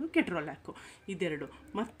ಲಾಸ್ಟ್ ಡ್ರಗ್ ಕೆಟ್ರೋಲ್ಯಾಕು, ಇದೆರಡು.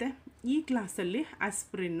 ಮತ್ತು ಈ ಕ್ಲಾಸಲ್ಲಿ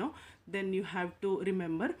ಆಸ್ಪ್ರಿನ್ನು, then you have to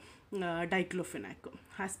remember ಡೈಕ್ಲೋಫೆನಾಕು.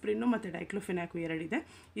 ಆಸ್ಪ್ರಿನ್ನು ಮತ್ತು ಡೈಕ್ಲೋಫೆನಾಕು ಎರಡಿದೆ,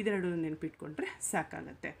 ಇದೆರಡು ನೆನ್ಪಿಟ್ಕೊಂಡ್ರೆ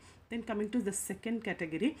ಸಾಕಾಗತ್ತೆ. Then coming to the second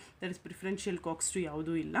category, that is preferential Cox to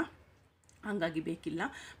ಯಾವುದೂ ಇಲ್ಲ, ಹಾಗಾಗಿ ಬೇಕಿಲ್ಲ.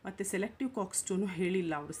 ಮತ್ತು ಸೆಲೆಕ್ಟಿವ್ ಕಾಕ್ಸ್ ಟೂನು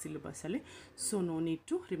ಹೇಳಿಲ್ಲ ಅವರು ಸಿಲೆಬಸಲ್ಲಿ, so no need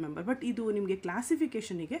to remember. But ಇದು ನಿಮಗೆ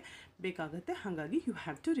ಕ್ಲಾಸಿಫಿಕೇಷನಿಗೆ ಬೇಕಾಗುತ್ತೆ, ಹಾಗಾಗಿ you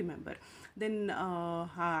have to remember. Then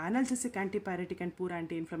analgesic, ಆ್ಯಂಟಿಪೈರೆಟಿಕ್ and poor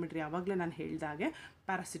anti inflammatory, ಆವಾಗಲೇ ನಾನು ಹೇಳಿದಾಗೆ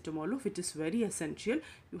ಪ್ಯಾರಾಸಿಟಮೋಲು, which is very essential,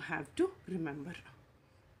 you have to remember.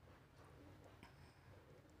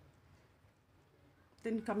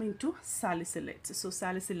 Then coming to ಸ್ಯಾಲಿಸಿಲೇಟ್ಸ್. So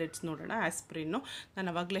ಸ್ಯಾಲಿಸಿಲೇಟ್ಸ್ ನೋಡೋಣ. ಆಸ್ಪ್ರಿನ್ನು ನಾನು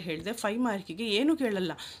ಆವಾಗಲೇ ಹೇಳಿದೆ 5 ಮಾರ್ಕಿಗೆ ಏನೂ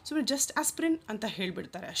ಕೇಳಲ್ಲ, ಸೊ ಜಸ್ಟ್ ಆಸ್ಪ್ರಿನ್ ಅಂತ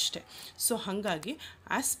ಹೇಳಿಬಿಡ್ತಾರೆ ಅಷ್ಟೇ. ಸೊ ಹಾಗಾಗಿ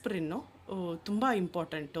ಆಸ್ಪ್ರಿನ್ನು ತುಂಬ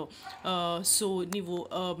ಇಂಪಾರ್ಟೆಂಟು. ಸೊ ನೀವು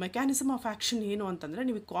ಮೆಕ್ಯಾನಿಸಮ್ ಆಫ್ ಆ್ಯಕ್ಷನ್ ಏನು ಅಂತಂದರೆ,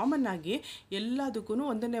 ನೀವು ಕಾಮನ್ ಆಗಿ ಎಲ್ಲದಕ್ಕೂ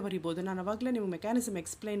ಒಂದನ್ನೇ ಬರಿಬೋದು. ನಾನು ಆವಾಗಲೇ ನಿಮಗೆ ಮೆಕ್ಯಾನಿಸಮ್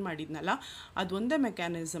ಎಕ್ಸ್ಪ್ಲೈನ್ ಮಾಡಿದ್ನಲ್ಲ, ಅದು ಒಂದೇ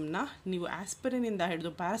ಮೆಕ್ಯಾನಿಸಮ್ನ ನೀವು ಆಸ್ಪಿರಿನಿಂದ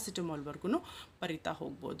ಹಿಡಿದು ಪ್ಯಾರಾಸಿಟಮಾಲ್ವರೆಗೂ ಬರಿತಾ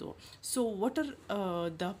ಹೋಗ್ಬೋದು. So what are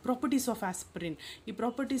the properties of aspirin? ಈ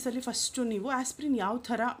ಪ್ರಾಪರ್ಟೀಸಲ್ಲಿ ಫಸ್ಟು ನೀವು ಆಸ್ಪಿರಿನ್ ಯಾವ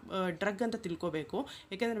ಥರ ಡ್ರಗ್ ಅಂತ ತಿಳ್ಕೋಬೇಕು,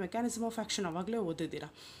 ಯಾಕೆಂದರೆ ಮೆಕ್ಯಾನಿಸಮ್ ಆಫ್ ಆ್ಯಕ್ಷನ್ ಆವಾಗಲೇ ಓದಿದ್ದೀರಾ.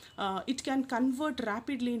 It can convert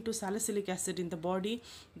rapidly into salicylic acid in the body.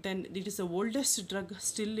 Then it is the oldest drug,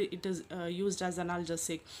 still it is used as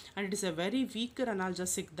analgesic, and it is a very weaker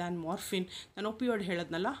analgesic than morphine. ನಾನು ಒಪಿಯೋಡ್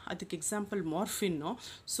ಹೇಳದ್ನಲ್ಲ, ಅದಕ್ಕೆ example ಮಾರ್ಫಿನ್ನು.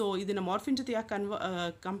 So ಇದನ್ನು morphine ಜೊತೆ ಯಾಕೆ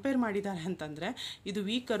compare ಮಾಡಿದ್ದಾರೆ ಅಂತಂದರೆ, ಇದು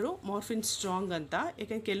ವೀಕರು, morphine strong ಅಂತ.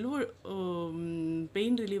 ಯಾಕೆಂದರೆ ಕೆಲವು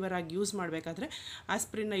ಪೇಯ್ನ್ ರಿಲೀವರ್ ಆಗಿ ಯೂಸ್ ಮಾಡಬೇಕಾದ್ರೆ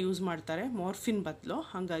ಆಸ್ಪ್ರಿನ್ನ ಯೂಸ್ ಮಾಡ್ತಾರೆ ಮಾರ್ಫಿನ್ ಬದಲು,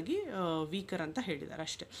 ಹಾಗಾಗಿ ವೀಕರ್ ಅಂತ ಹೇಳಿದ್ದಾರೆ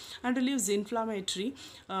ಅಷ್ಟೇ. And relieves ಇನ್ಫ್ಲಾಮೇಟ್ರಿ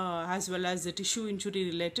as well as tissue injury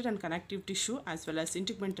related and connective tissue as well as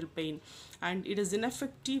ಇಂಟಿಗ್ಮೆಂಟಲ್ pain, and it is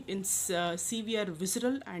ineffective in severe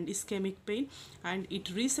visceral and ischemic pain, and it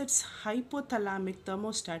resets hypothalamic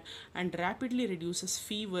thermostat and rapidly reduces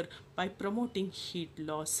fever by promoting heat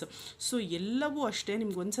loss. So ಎಲ್ಲವೂ ಅಷ್ಟೇ,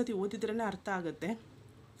 ನಿಮ್ಗೆ ಒಂದ್ಸತಿ ಓದಿದ್ರೇ ಅರ್ಥ ಆಗುತ್ತೆ.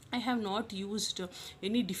 I have not used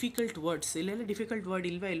any difficult words, ಇಲ್ಲೆಲ್ಲ difficult word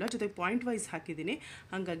ಇಲ್ವೇ ಇಲ್ಲ, ಜೊತೆಗೆ ಪಾಯಿಂಟ್ ವೈಸ್ ಹಾಕಿದ್ದೀನಿ,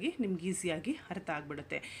 ಹಾಗಾಗಿ ನಿಮ್ಗೆ ಈಸಿಯಾಗಿ ಅರ್ಥ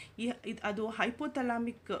ಆಗಿಬಿಡುತ್ತೆ. ಅದು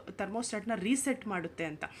ಹೈಪೋಥಲಾಮಿಕ್ ಥರ್ಮೋಸ್ಟಾಟ್ನ ರೀಸೆಟ್ ಮಾಡುತ್ತೆ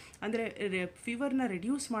ಅಂತ. ಅಂದರೆ ಫೀವರ್ನ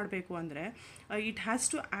ರೆಡ್ಯೂಸ್ ಮಾಡಬೇಕು ಅಂದರೆ it has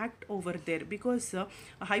to act over there, because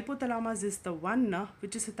hypothalamus is the one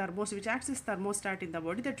which is a which acts as thermostat in the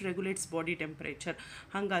body that regulates body temperature.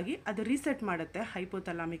 ಹಾಗಾಗಿ ಅದು ರೀಸೆಟ್ ಮಾಡುತ್ತೆ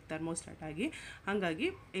ಹೈಪೋಥಲಾಮಿಕ್ ಥರ್ಮೋಸ್ಟಾಟ್ ಆಗಿ. ಹಾಗಾಗಿ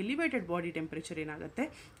ಎಲಿವೇಟೆಡ್ ಬಾಡಿ ಟೆಂಪ್ರೇಚರ್ ಏನಾಗುತ್ತೆ,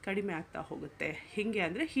 ಕಡಿಮೆ ಆಗ್ತಾ ಹೋಗುತ್ತೆ. ಹೇಗೆ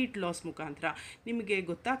ಅಂದರೆ ಹೀಟ್ ಲಾಸ್ ಮುಖಾಂತರ. ನಿಮಗೆ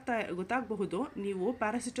ಗೊತ್ತಾಗಬಹುದು, ನೀವು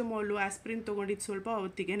ಪ್ಯಾರಾಸಿಟಮಾಲು ಆಸ್ಪ್ರಿನ್ ತೊಗೊಂಡಿದ್ದು ಸ್ವಲ್ಪ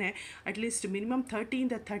ಹೊತ್ತಿಗೆ ಅಟ್ಲೀಸ್ಟ್ ಮಿನಿಮಮ್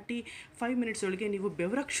 30-35 ಮಿನಿಟ್ಸ್ ಒಳಗೆ ನೀವು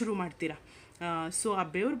ಬೆವರಕ್ಕೆ ಶುರು ಮಾಡ್ತೀರಾ. ಸೊ ಆ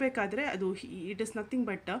ಬೆವರು ಬೇಕಾದರೆ ಅದು it is nothing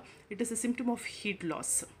but it is a symptom of heat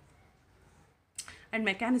loss. And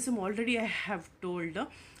mechanism already I have told,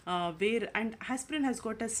 where and aspirin has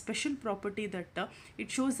got a special property that it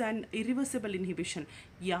shows an irreversible inhibition.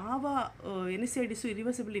 ಯಾವ NSAIDs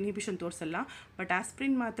irreversible inhibition ತೋರಿಸಲ್ಲ, but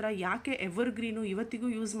ಆಸ್ಪ್ರಿನ್ ಮಾತ್ರ ಯಾಕೆ ಎವರ್ಗ್ರೀನು ಇವತ್ತಿಗೂ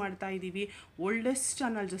use ಮಾಡ್ತಾ ಇದ್ದೀವಿ, oldest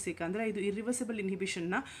analgesic ಅಂದರೆ ಇದು irreversible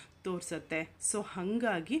ಇನ್ಹಿಬಿಷನ್ನ ತೋರಿಸುತ್ತೆ. So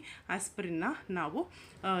ಹಾಗಾಗಿ ಆಸ್ಪ್ರಿನ್ನ ನಾವು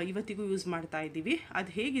ಇವತ್ತಿಗೂ ಯೂಸ್ ಮಾಡ್ತಾ ಇದ್ದೀವಿ. ಅದು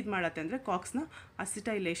ಹೇಗೆ ಇದು ಮಾಡುತ್ತೆ ಅಂದರೆ ಕಾಕ್ಸ್ನ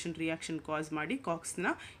ಅಸಿಟೈಲೇಷನ್ ರಿಯಾಕ್ಷನ್ ಕಾಸ್ ಮಾಡಿ ಕಾಕ್ಸ್ನ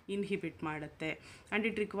ಇನ್ಹಿಬಿಟ್ ಮಾಡುತ್ತೆ. And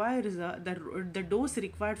it requires the dose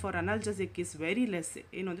required for analgesic is very less,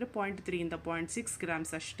 ಏನು ಅಂದರೆ 0.3 ಇಂದ 0.6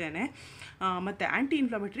 ಗ್ರಾಮ್ಸ್ ಅಷ್ಟೇ. ಮತ್ತು ಆ್ಯಂಟಿ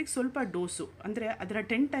ಇನ್ಫ್ಲಮೇಟ್ರಿಗೆ ಸ್ವಲ್ಪ ಡೋಸು ಅಂದರೆ ಅದರ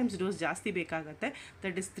 10 times ಡೋಸ್ ಜಾಸ್ತಿ ಬೇಕಾಗತ್ತೆ,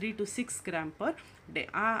 that is 3 to 6 grams per day.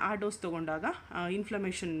 ಆ ಡೋಸ್ ತೊಗೊಂಡಾಗ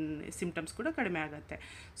ಇನ್ಫ್ಲಮೇಷನ್ ಸಿಮ್ಟಮ್ಸ್ ಕೂಡ ಕಡಿಮೆ ಆಗುತ್ತೆ.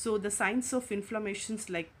 So the science of inflammations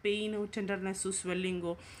like pain, ಟೆಂಡರ್ನೆಸ್ಸು,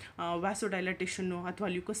 ಸ್ವೆಲ್ಲಿಂಗು, ವ್ಯಾಸೋಡೈಲಟೇಷನ್ನು ಅಥವಾ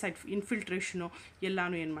ಲ್ಯೂಕೋಸೈಟ್ ಇನ್ಫಿಲ್ಟ್ರೇಷನು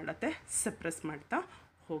ಎಲ್ಲನೂ ಏನು ಮಾಡುತ್ತೆ, ಸಪ್ರೆಸ್ ಮಾಡ್ತಾ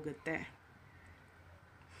ಹೋಗುತ್ತೆ.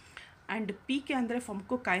 ಆ್ಯಂಡ್ PK ಅಂದರೆ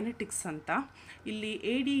ಫಾರ್ಮಕೋಕೈನೆಟಿಕ್ಸ್ ಅಂತ, ಇಲ್ಲಿ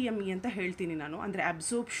ADME ಅಂತ ಹೇಳ್ತೀನಿ ನಾನು, ಅಂದರೆ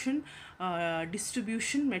ಅಬ್ಸೋರ್ಪ್ಷನ್,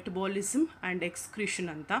 ಡಿಸ್ಟ್ರಿಬ್ಯೂಷನ್, ಮೆಟಬಾಲಿಸಮ್ ಆ್ಯಂಡ್ ಎಕ್ಸ್ಕ್ರೀಷನ್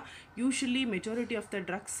ಅಂತ. Usually majority of the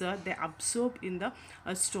drugs they ಅಬ್ಸೋರ್ಬ್ in the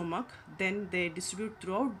stomach, then they distribute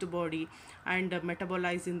throughout the body and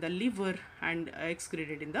metabolise in the liver and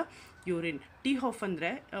excreted in the urine. T half ಅಂದರೆ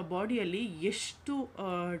ಬಾಡಿಯಲ್ಲಿ ಎಷ್ಟು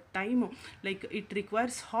time, like it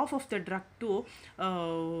requires half of the drug to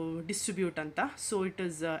distribute ಅಂತ. So it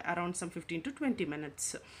is around some 15 to 20 minutes.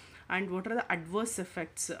 And what are the adverse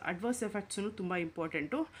effects? Adverse ಎಫೆಕ್ಟ್ಸೂ ತುಂಬ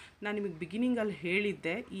important. ನಾನು ನಿಮಗೆ ಬಿಗಿನಿಂಗಲ್ಲಿ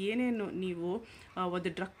ಹೇಳಿದ್ದೆ ಏನೇನು ನೀವು ಒಂದು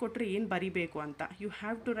ಡ್ರಗ್ ಕೊಟ್ಟರೆ ಏನು ಬರಿಬೇಕು ಅಂತ. You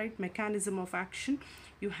have to right mechanism of action,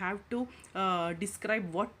 you have to describe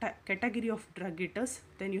what category of drug it is,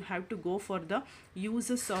 then you have to go for the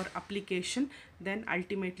uses or application, then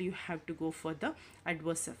ultimately you have to go for the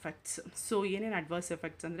adverse effects. So ಏನೇನು adverse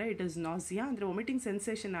effects ಅಂದರೆ, it is nausea ಅಂದರೆ vomiting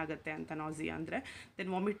sensation ಆಗುತ್ತೆ ಅಂತ. nausea ಅಂದರೆ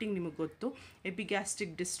then vomiting ನಿಮಗೆ ಗೊತ್ತು.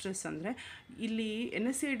 ಎಪಿಗ್ಯಾಸ್ಟ್ರಿಕ್ distress ಅಂದರೆ ಇಲ್ಲಿ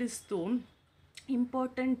NSAIDಸ್ದು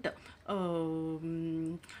ಇಂಪಾರ್ಟೆಂಟ್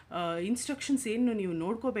ಇನ್ಸ್ಟ್ರಕ್ಷನ್ಸ್ ಏನು ನೀವು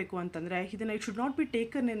ನೋಡ್ಕೋಬೇಕು ಅಂತಂದರೆ, ಇದನ್ನು it should not be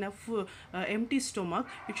taken in a empty stomach,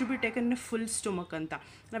 it should be taken in a full stomach ಅಂತ.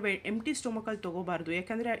 ನಾವು ಎಂಟಿ ಸ್ಟೊಮಕಲ್ಲಿ ತೊಗೋಬಾರ್ದು,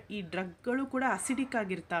 ಯಾಕಂದರೆ ಈ ಡ್ರಗ್ಗಳು ಕೂಡ ಅಸಿಡಿಕ್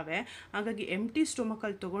ಆಗಿರ್ತವೆ. ಹಾಗಾಗಿ ಎಂಟಿ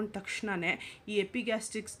ಸ್ಟೊಮಕಲ್ಲಿ ತೊಗೊಂಡ ತಕ್ಷಣವೇ ಈ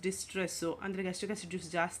ಎಪಿಗ್ಯಾಸ್ಟ್ರಿಕ್ಸ್ ಡಿಸ್ಟ್ರೆಸ್ಸು ಅಂದರೆ ಗ್ಯಾಸ್ಟ್ರಿಕ್ ಆಸಿಡ್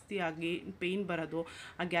ಜಾಸ್ತಿ ಆಗಿ ಪೇಯ್ನ್ ಬರೋದು,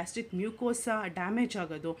 ಆ ಗ್ಯಾಸ್ಟ್ರಿಕ್ ಮ್ಯೂಕೋಸಾ ಡ್ಯಾಮೇಜ್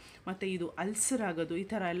ಆಗೋದು, ಮತ್ತು ಇದು ಅಲ್ಸರ್ ಆಗೋದು, ಈ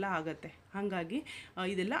ಥರ ಎಲ್ಲ ಆಗುತ್ತೆ. ಹಾಗಾಗಿ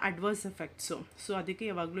ಇದೆಲ್ಲ ಅಡ್ವರ್ಸ್ ಎಫೆಕ್ಟ್ಸು. ಸೊ ಅದಕ್ಕೆ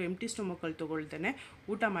ಯಾವಾಗಲೂ ಎಂಟಿ ಸ್ಟೊಮಕಲ್ಲಿ ತೊಗೊಳ್ತೇನೆ,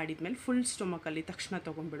 ಊಟ ಮಾಡಿದ್ಮೇಲೆ ಫುಲ್ ಸ್ಟೊಮಕಲ್ಲಿ ತಕ್ಷಣ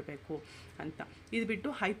ತೊಗೊಂಡ್ಬಿಡಬೇಕು ಅಂತ. ಇದು ಬಿಟ್ಟು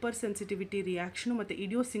ಹೈಪರ್ ಸೆನ್ಸಿಟಿವಿಟಿ ರಿಯಾಕ್ಷನು ಮತ್ತು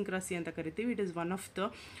ಇಡಿಯೋಸಿಂಕ್ರಸಿ ಅಂತ ಕರಿತೀವಿ. It is one of the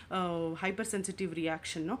hyper sensitive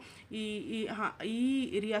reaction.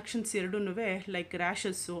 ಈ ರಿಯಾಕ್ಷನ್ಸ್ ಎರಡೂ ಲೈಕ್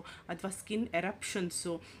ರ್ಯಾಷಸ್ಸು ಅಥವಾ ಸ್ಕಿನ್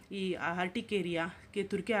ಎರಪ್ಷನ್ಸು, ಈ ಹರ್ಟಿಕೇರಿಯಾಗೆ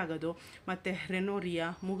ತುರಿಕೆ ಆಗೋದು, ಮತ್ತು ರೆನೋರಿಯಾ,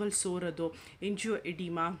 ಮೂಗಲ್ ಸೋರೋದು, ಎಂಜಿಯೋ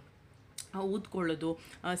ಎಡಿಮಾ, ಊದ್ಕೊಳ್ಳೋದು,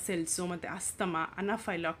 ಸೆಲ್ಸು, ಮತ್ತು ಅಸ್ತಮಾ,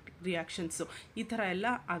 ಅನಾಫೈಲಾಕ್ಟಿಕ್ ರಿಯಾಕ್ಷನ್ಸು, ಈ ಥರ ಎಲ್ಲ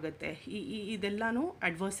ಆಗುತ್ತೆ. ಇದೆಲ್ಲನೂ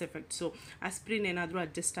ಅಡ್ವರ್ಸ್ ಎಫೆಕ್ಟ್ಸು. ಆಸ್ಪ್ರಿನ್ ಏನಾದರೂ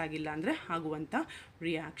ಅಡ್ಜಸ್ಟ್ ಆಗಿಲ್ಲ ಅಂದರೆ ಆಗುವಂಥ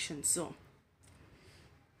ರಿಯಾಕ್ಷನ್ಸು.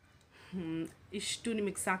 ಇಷ್ಟು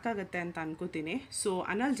ನಿಮಗೆ ಸಾಕಾಗುತ್ತೆ ಅಂತ ಅನ್ಕೋತೀನಿ. ಸೊ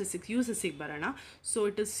ಅನಾಲ್ಜೆಸಿಕ್ ಯೂಸಸ್ಸಿಗೆ ಬರೋಣ. So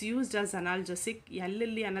it is used as analgesic.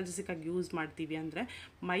 ಎಲ್ಲೆಲ್ಲಿ ಅನಾಲ್ಜೆಸಿಕ್ಕಾಗಿ ಯೂಸ್ ಮಾಡ್ತೀವಿ ಅಂದರೆ,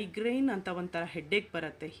 ಮೈಗ್ರೇನ್ ಅಂತ ಒಂಥರ ಹೆಡ್ಡೇಕ್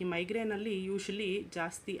ಬರುತ್ತೆ. ಈ ಮೈಗ್ರೇನಲ್ಲಿ ಯೂಶಲಿ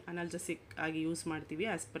ಜಾಸ್ತಿ ಅನಾಲ್ಜೆಸಿಕ್ ಆಗಿ ಯೂಸ್ ಮಾಡ್ತೀವಿ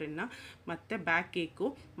ಆಸ್ಪಿರಿನ್ನ. ಮತ್ತು ಬ್ಯಾಕ್ ಏಕು,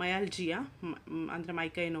 ಮಯಾಲ್ಜಿಯಾ ಅಂದರೆ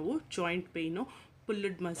ಮೈಕೈ ನೋವು, joint pain,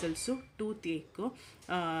 ಪುಲ್ಲಡ್ muscles, tooth ಏಕು,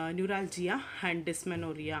 ನ್ಯೂರಾಲ್ಜಿಯಾ and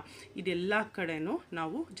dysmenorrhoea, ಇದೆಲ್ಲ ಕಡೆನೂ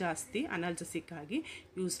ನಾವು ಜಾಸ್ತಿ ಅನಾಲ್ಜೆಸಿಕ್ ಆಗಿ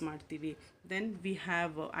ಯೂಸ್ ಮಾಡ್ತೀವಿ. Then we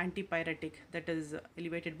have ಆ್ಯಂಟಿಪೈರೆಟಿಕ್, that is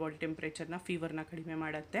elevated body ಟೆಂಪ್ರೇಚರ್ನ, ಫೀವರ್ನ ಕಡಿಮೆ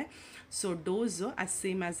ಮಾಡುತ್ತೆ. So dose as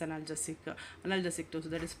same as analgesic dose,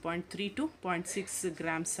 that is 0.3 to 0.6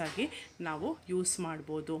 grams ಆಗಿ ನಾವು ಯೂಸ್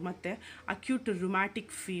ಮಾಡ್ಬೋದು. ಮತ್ತು ಅಕ್ಯೂಟ್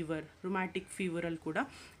ರುಮ್ಯಾಟಿಕ್ ಫೀವರಲ್ಲಿ ಕೂಡ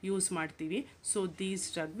ಯೂಸ್ ಮಾಡ್ತೀವಿ. So these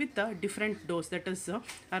drug with different dose, that is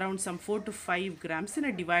around some 4 to 5 grams in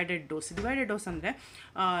a divided dose ಅಂದರೆ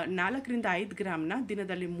 4 to 5 ಗ್ರಾಮ್ನ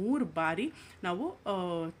ದಿನದಲ್ಲಿ 3 ಬಾರಿ ನಾವು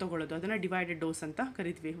ತೊಗೊಳ್ಳೋದು, ಅದನ್ನು ಡಿವೈಡೆಡ್ ಡೋಸ್ ಅಂತ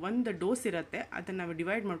ಕರಿತೀವಿ. ಒಂದು ಡೋಸ್ ಇರುತ್ತೆ, ಅದನ್ನು ನಾವು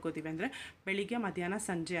ಡಿವೈಡ್ ಮಾಡ್ಕೋತೀವಿ ಅಂದರೆ ಬೆಳಿಗ್ಗೆ, ಮಧ್ಯಾಹ್ನ,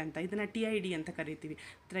 ಸಂಜೆ ಅಂತ. ಇದನ್ನು TID ಅಂತ ಕರಿತೀವಿ,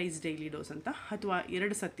 ಥ್ರೈಸ್ ಡೈಲಿ ಡೋಸ್ ಅಂತ. ಅಥವಾ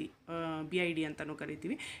 2 ಸತಿ BID ಅಂತಲೂ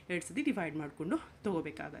ಕರಿತೀವಿ. 2 ಸತಿ ಡಿವೈಡ್ ಮಾಡಿಕೊಂಡು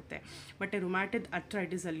ತೊಗೋಬೇಕಾಗತ್ತೆ. ಬಟ್ ರುಮ್ಯಾಟಿಡ್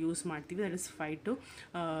ಅರ್ಥ್ರೈಟಿಸಲ್ಲಿ ಯೂಸ್ ಮಾಡ್ತೀವಿ, that is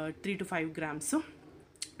 3 to 5 grams,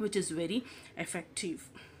 which is very effective.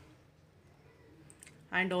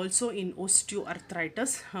 And also in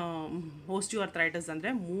ಓಸ್ಟಿಯೋಆರ್ಥ್ರೈಟಿಸ್ ಅಂದರೆ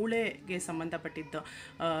ಮೂಳೆಗೆ ಸಂಬಂಧಪಟ್ಟಿದ್ದ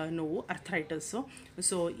ನೋವು, ಅರ್ಥ್ರೈಟಿಸು.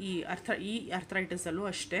 ಸೊ ಈ ಅರ್ಥ್ರೈಟಿಸಲ್ಲೂ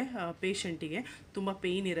ಅಷ್ಟೇ ಪೇಷಂಟಿಗೆ ತುಂಬ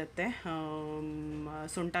ಪೇಯ್ನ್ ಇರುತ್ತೆ,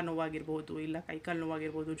 ಸೊಂಟ ನೋವಾಗಿರ್ಬೋದು, ಇಲ್ಲ ಕೈಕಾಲು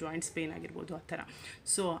ನೋವಾಗಿರ್ಬೋದು, ಜಾಯಿಂಟ್ಸ್ ಪೇಯ್ನ್ ಆಗಿರ್ಬೋದು, ಆ ಥರ.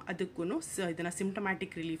 ಸೊ ಅದಕ್ಕೂ ಇದನ್ನು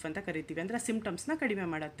ಸಿಂಪ್ಟಮ್ಯಾಟಿಕ್ ರಿಲೀಫ್ ಅಂತ ಕರಿತೀವಿ, ಅಂದರೆ ಸಿಂಪ್ಟಮ್ಸ್ನ ಕಡಿಮೆ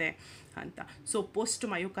ಮಾಡುತ್ತೆ ಅಂತ. So post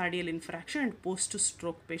myocardial ಇನ್ಫ್ರಾಕ್ಷನ್ and post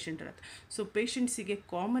stroke patient ಇರುತ್ತೆ. ಸೊ ಪೇಷಂಟ್ಸಿಗೆ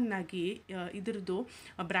ಕಾಮನ್ನಾಗಿ ಇದ್ರದ್ದು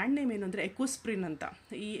ಬ್ರ್ಯಾಂಡ್ ನೇಮ್ ಏನು ಅಂದರೆ ಎಕೋಸ್ಪ್ರಿನ್ ಅಂತ.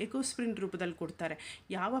 ಈ ಎಕೋಸ್ಪ್ರಿನ್ ರೂಪದಲ್ಲಿ ಕೊಡ್ತಾರೆ.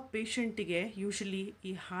 ಯಾವ ಪೇಷಂಟಿಗೆ ಯೂಶಲಿ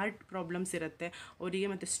ಈ ಹಾರ್ಟ್ ಪ್ರಾಬ್ಲಮ್ಸ್ ಇರುತ್ತೆ ಅವರಿಗೆ,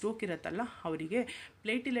 ಮತ್ತು ಸ್ಟ್ರೋಕ್ ಇರುತ್ತಲ್ಲ ಅವರಿಗೆ,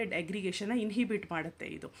 ಪ್ಲೇಟಿಲೆಟ್ ಅಗ್ರಿಗೇಷನ್ನ ಇನ್ಹಿಬಿಟ್ ಮಾಡುತ್ತೆ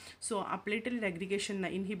ಇದು. ಸೊ ಆ ಪ್ಲೇಟಿಲೆಟ್ ಅಗ್ರಿಗೇಷನ್ನ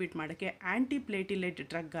ಇನ್ಹಿಬಿಟ್ ಮಾಡೋಕ್ಕೆ ಆ್ಯಂಟಿ ಪ್ಲೇಟಿಲೆಟ್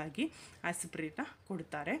ಡ್ರಗ್ ಆಗಿ ಆಸ್ಪಿರಿನ್ನ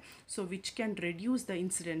ಕೊಡ್ತಾರೆ. So which can reduce the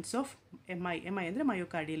incidence of M I ಅಂದರೆ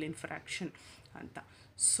ಮಯೋಕಾರ್ಡಿಯಲ್ ಇನ್ಫ್ರಾಕ್ಷನ್ ಅಂತ.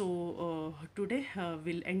 So today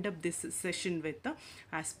we'll end up this session with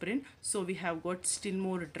aspirin. So we have got still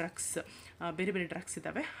more drugs, ಬೇರೆ ಬೇರೆ ಡ್ರಗ್ಸ್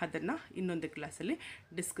ಇದ್ದಾವೆ, ಅದನ್ನು ಇನ್ನೊಂದು ಕ್ಲಾಸಲ್ಲಿ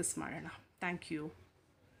ಡಿಸ್ಕಸ್ ಮಾಡೋಣ. Thank you.